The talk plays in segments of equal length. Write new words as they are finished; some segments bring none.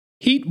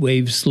Heat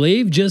wave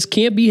slave just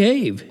can't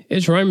behave.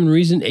 It's Rhyme and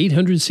Reason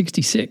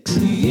 866.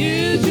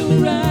 Here's your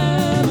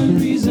rhyme and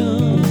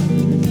reason.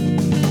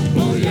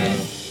 Oh, yeah.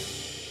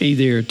 Hey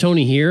there,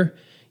 Tony here.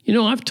 You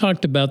know, I've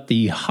talked about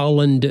the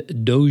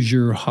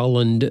Dozier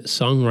Holland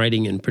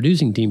songwriting and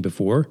producing team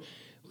before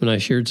when I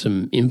shared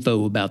some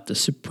info about the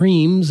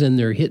Supremes and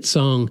their hit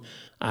song,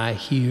 I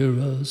Hear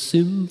a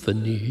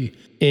Symphony.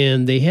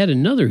 And they had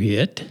another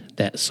hit,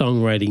 that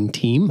songwriting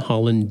team,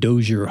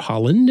 Dozier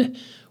Holland,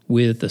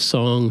 with a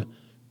song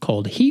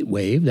called Heat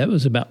Wave. That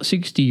was about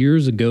 60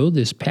 years ago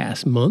this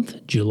past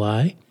month,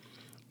 July.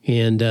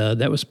 And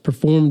that was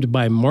performed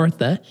by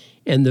Martha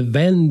and the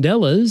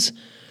Vandellas.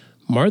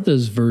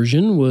 Martha's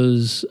version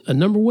was a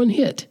number one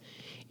hit.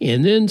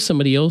 And then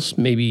somebody else,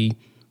 maybe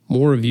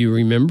more of you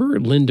remember,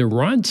 Linda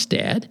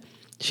Ronstadt,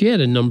 she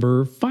had a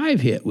number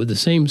 5 hit with the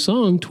same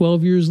song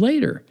 12 years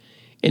later.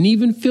 And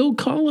even Phil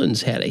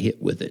Collins had a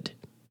hit with it.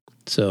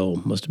 So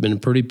must have been a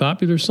pretty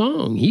popular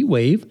song, Heat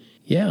Wave.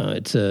 Yeah,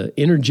 it's a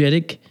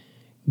energetic,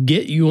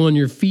 get you on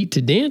your feet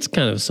to dance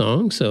kind of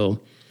song. So,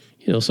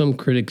 you know, some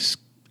critics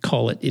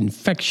call it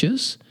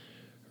infectious.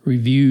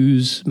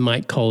 Reviews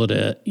might call it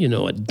a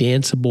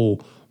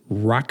danceable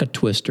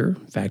rock-a-twister.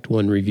 In fact,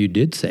 one review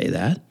did say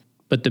that.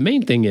 But the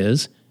main thing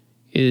is,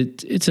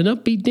 it's an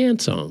upbeat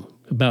dance song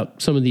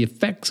about some of the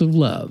effects of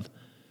love.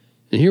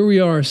 And here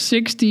we are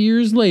 60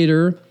 years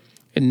later,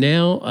 and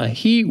now a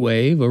heat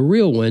wave, a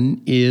real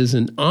one, is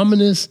an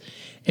ominous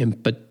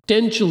and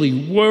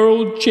potentially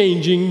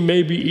world-changing,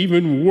 maybe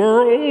even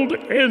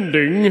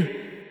world-ending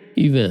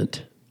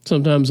event.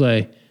 Sometimes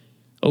I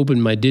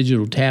open my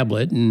digital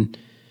tablet and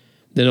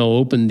then I'll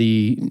open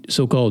the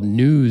so-called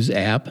news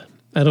app.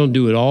 I don't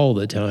do it all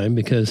the time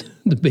because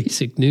the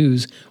basic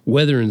news,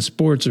 weather, and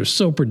sports are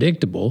so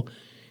predictable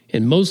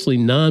and mostly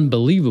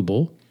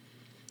non-believable.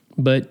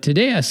 But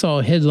today I saw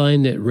a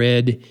headline that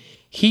read,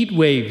 Heat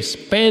wave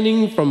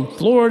spanning from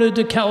Florida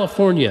to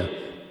California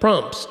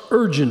prompts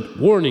urgent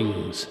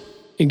warnings.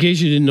 In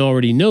case you didn't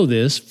already know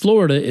this,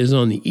 Florida is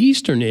on the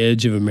eastern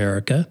edge of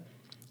America,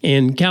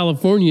 and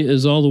California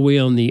is all the way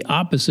on the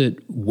opposite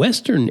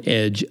western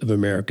edge of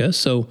America.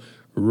 So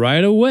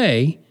right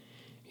away,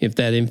 if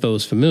that info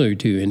is familiar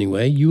to you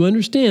anyway, you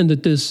understand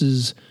that this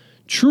is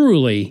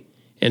truly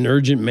an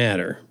urgent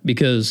matter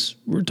because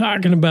we're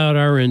talking about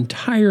our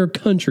entire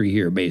country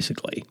here,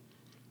 basically.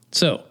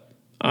 So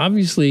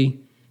obviously,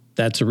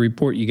 that's a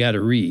report you got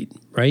to read,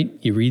 right?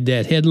 You read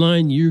that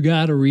headline, you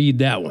got to read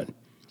that one.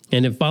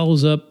 And it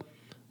follows up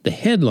the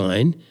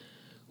headline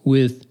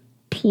with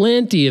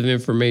plenty of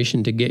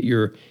information to get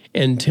your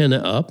antenna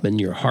up and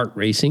your heart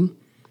racing.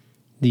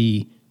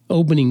 The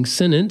opening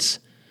sentence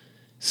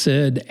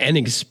said, an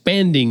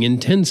expanding,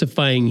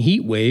 intensifying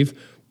heat wave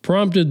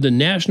prompted the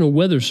National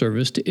Weather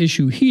Service to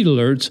issue heat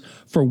alerts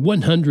for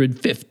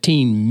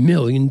 115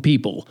 million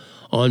people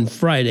on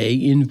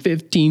Friday in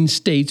 15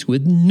 states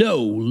with no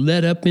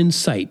let-up in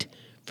sight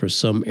for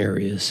some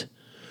areas.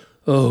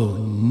 Oh,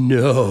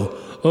 no.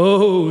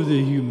 Oh,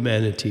 the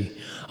humanity.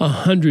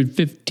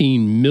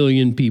 115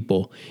 million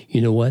people. You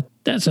know what?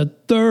 That's a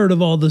third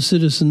of all the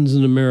citizens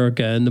in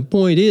America. And the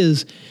point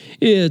is,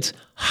 it's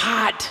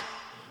hot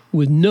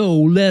with no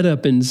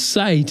let-up in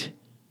sight.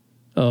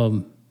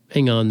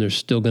 Hang on, there's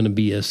still going to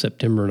be a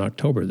September and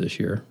October this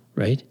year,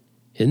 right?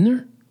 Isn't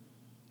there?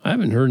 I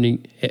haven't heard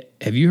any.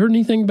 Have you heard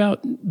anything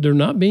about there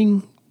not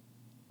being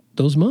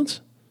those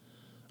months?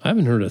 I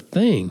haven't heard a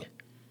thing.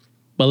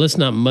 But let's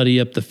not muddy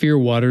up the fear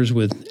waters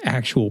with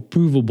actual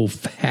provable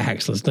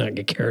facts. Let's not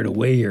get carried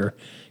away here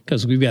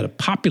because we've got a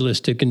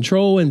populace to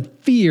control, and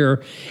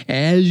fear,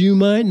 as you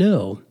might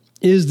know,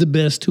 is the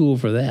best tool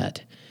for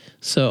that.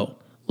 So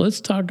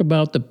let's talk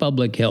about the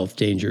public health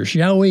danger,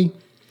 shall we?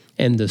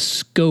 And the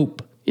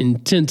scope,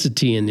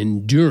 intensity, and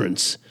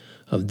endurance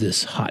of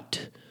this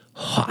hot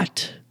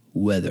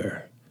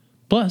weather.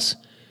 Plus,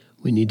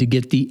 we need to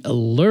get the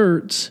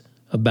alerts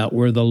about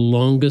where the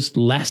longest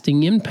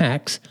lasting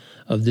impacts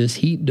of this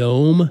heat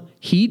dome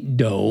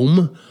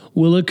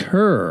will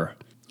occur.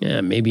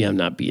 Yeah, maybe I'm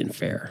not being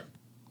fair.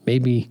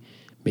 Maybe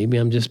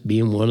I'm just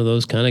being one of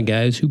those kind of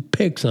guys who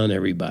picks on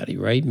everybody,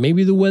 right?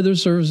 Maybe the weather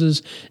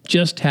services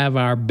just have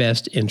our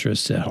best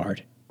interests at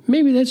heart.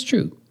 Maybe that's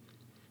true.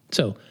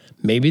 So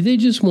maybe they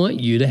just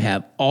want you to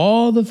have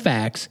all the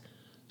facts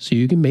so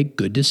you can make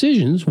good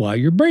decisions while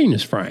your brain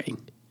is frying.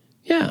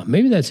 Yeah,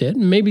 maybe that's it.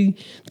 Maybe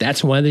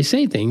that's why they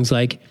say things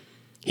like,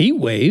 heat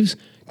waves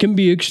can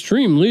be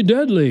extremely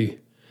deadly.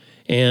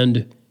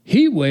 And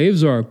heat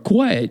waves are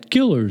quiet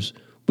killers,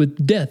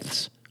 with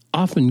deaths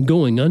often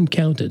going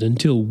uncounted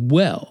until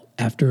well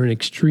after an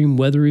extreme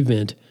weather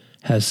event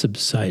has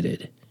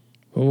subsided.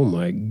 Oh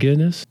my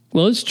goodness.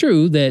 Well, it's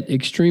true that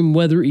extreme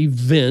weather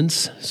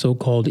events,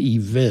 so-called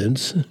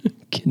events,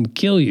 can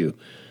kill you.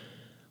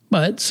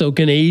 But so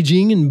can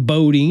aging and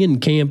boating and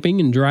camping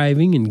and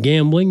driving and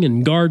gambling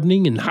and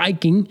gardening and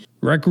hiking,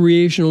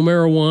 recreational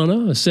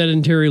marijuana, a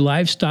sedentary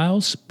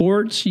lifestyle,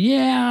 sports.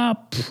 Yeah,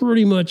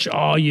 pretty much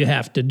all you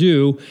have to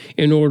do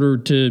in order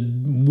to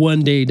one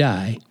day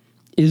die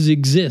is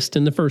exist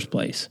in the first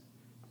place.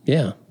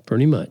 Yeah,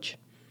 pretty much.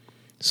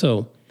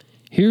 So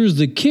here's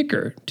the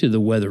kicker to the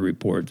weather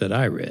report that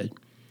I read.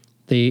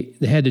 They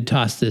had to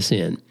toss this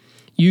in.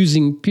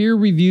 Using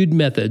peer-reviewed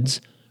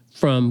methods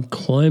from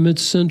Climate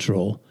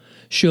Central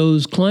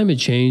shows climate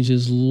change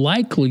is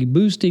likely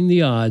boosting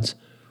the odds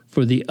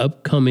for the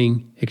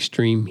upcoming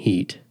extreme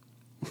heat.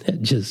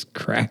 That just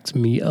cracks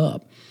me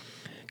up.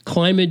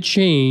 Climate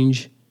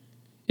change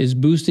is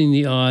boosting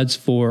the odds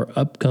for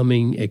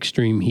upcoming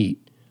extreme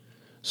heat.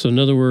 So in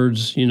other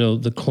words,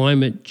 the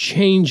climate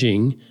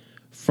changing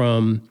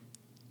from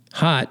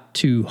hot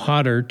to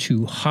hotter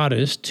to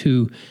hottest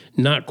to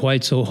not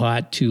quite so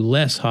hot to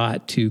less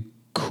hot to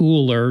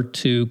cooler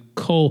to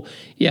cold.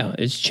 Yeah,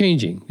 it's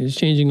changing. It's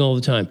changing all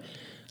the time.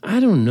 I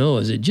don't know.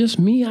 Is it just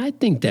me? I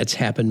think that's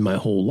happened my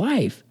whole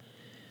life.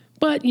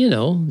 But,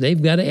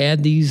 they've got to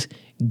add these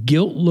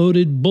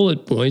guilt-loaded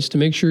bullet points to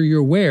make sure you're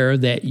aware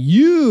that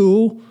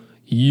you,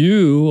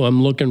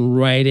 I'm looking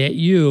right at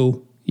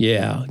you.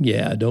 Yeah,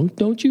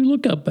 don't you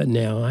look up at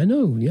now. I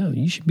know,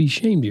 you should be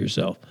ashamed of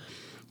yourself.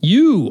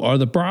 You are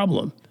the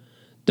problem.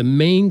 The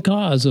main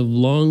cause of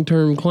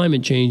long-term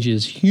climate change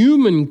is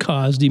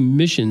human-caused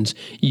emissions,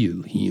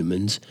 you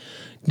humans.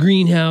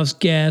 Greenhouse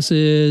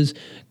gases,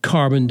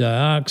 carbon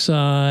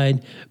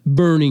dioxide,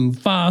 burning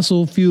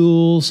fossil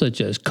fuels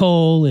such as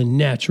coal and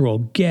natural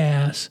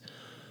gas.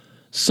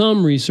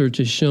 Some research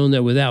has shown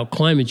that without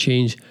climate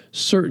change,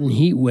 certain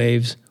heat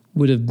waves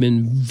would have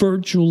been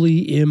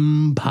virtually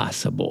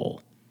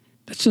impossible.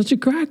 That's such a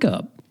crack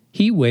up.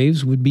 Heat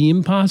waves would be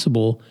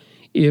impossible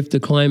if the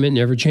climate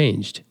never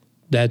changed.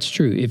 That's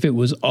true. If it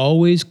was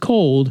always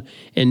cold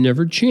and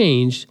never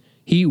changed,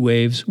 heat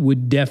waves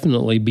would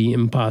definitely be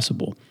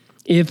impossible.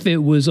 If it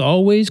was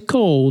always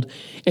cold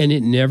and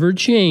it never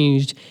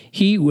changed,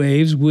 heat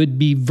waves would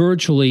be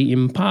virtually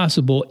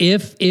impossible.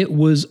 If it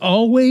was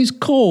always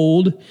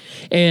cold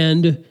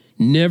and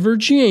never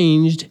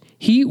changed,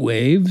 heat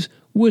waves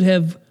would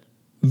have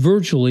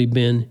virtually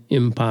been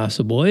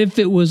impossible. If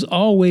it was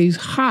always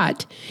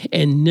hot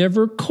and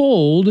never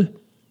cold,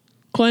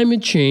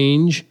 climate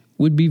change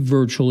would be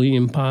virtually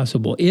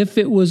impossible. If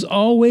it was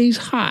always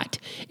hot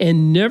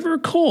and never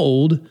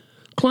cold,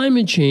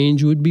 climate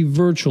change would be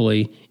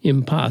virtually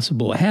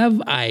impossible.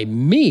 Have I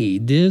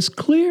made this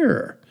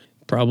clear?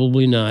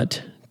 Probably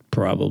not.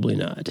 Probably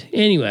not.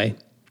 Anyway,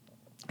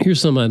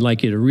 here's something I'd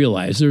like you to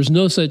realize. There's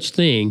no such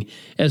thing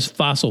as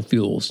fossil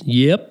fuels.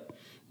 Yep,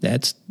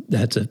 that's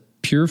a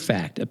pure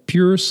fact, a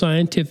pure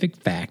scientific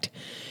fact.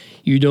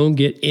 You don't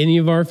get any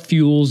of our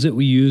fuels that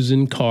we use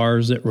in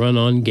cars that run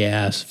on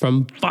gas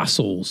from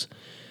fossils.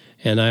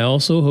 And I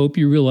also hope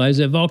you realize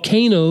that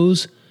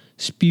volcanoes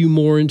spew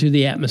more into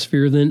the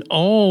atmosphere than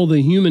all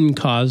the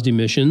human-caused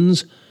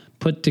emissions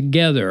put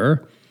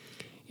together.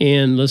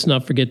 And let's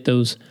not forget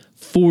those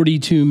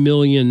 42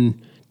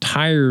 million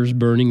tires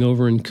burning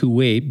over in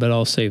Kuwait, but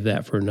I'll save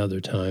that for another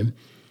time.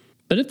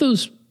 But if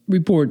those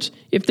reports,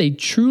 if they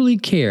truly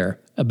care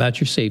about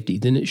your safety,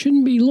 then it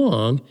shouldn't be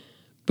long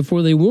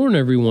before they warn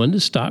everyone to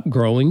stop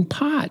growing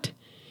pot.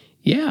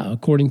 Yeah,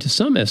 according to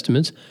some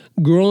estimates,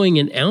 growing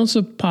an ounce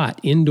of pot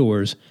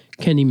indoors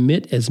can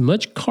emit as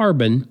much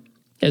carbon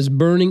as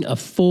burning a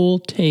full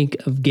tank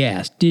of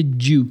gas.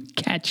 Did you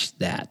catch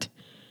that?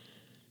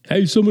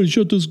 Hey, somebody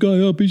shut this guy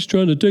up. He's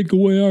trying to take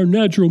away our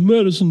natural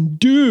medicine.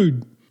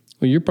 Dude!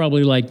 Well, you're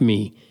probably like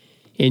me,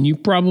 and you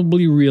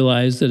probably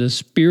realize that a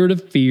spirit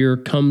of fear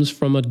comes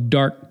from a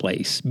dark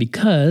place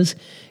because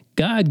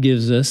God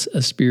gives us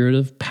a spirit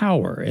of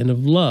power and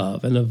of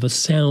love and of a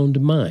sound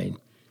mind.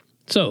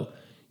 So,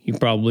 you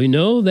probably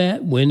know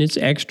that when it's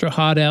extra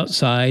hot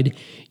outside,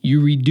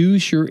 you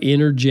reduce your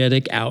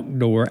energetic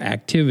outdoor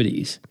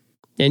activities.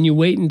 And you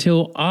wait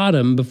until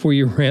autumn before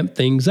you ramp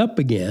things up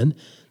again.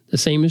 The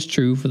same is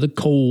true for the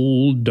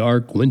cold,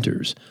 dark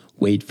winters.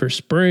 Wait for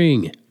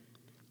spring.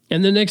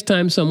 And the next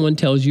time someone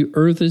tells you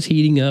Earth is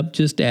heating up,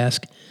 just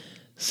ask,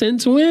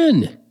 since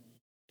when?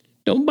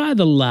 Don't buy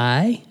the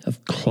lie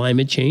of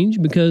climate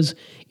change because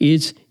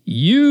it's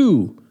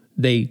you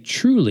they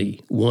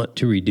truly want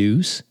to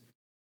reduce.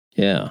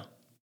 Yeah.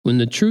 When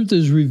the truth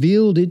is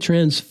revealed, it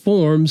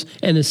transforms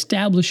and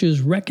establishes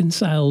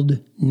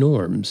reconciled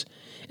norms.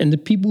 And the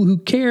people who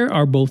care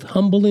are both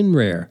humble and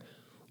rare,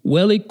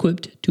 well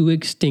equipped to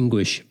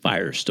extinguish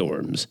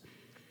firestorms.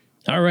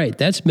 All right,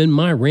 that's been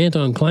my rant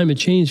on climate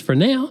change for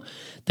now.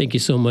 Thank you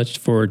so much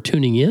for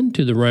tuning in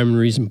to the Rhyme and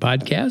Reason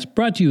podcast,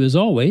 brought to you as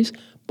always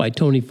by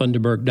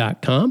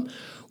TonyFunderberg.com,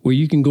 where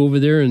you can go over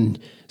there and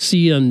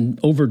see on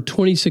over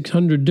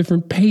 2,600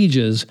 different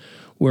pages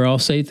where I'll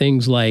say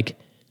things like,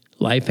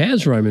 life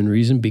has rhyme and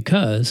reason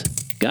because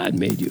God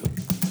made you.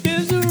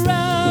 There's a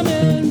rhyme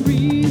and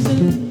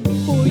reason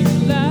for your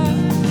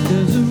life.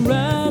 There's a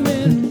rhyme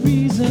and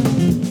reason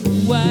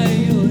why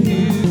you're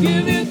here.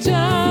 Give your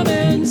time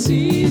and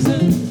see.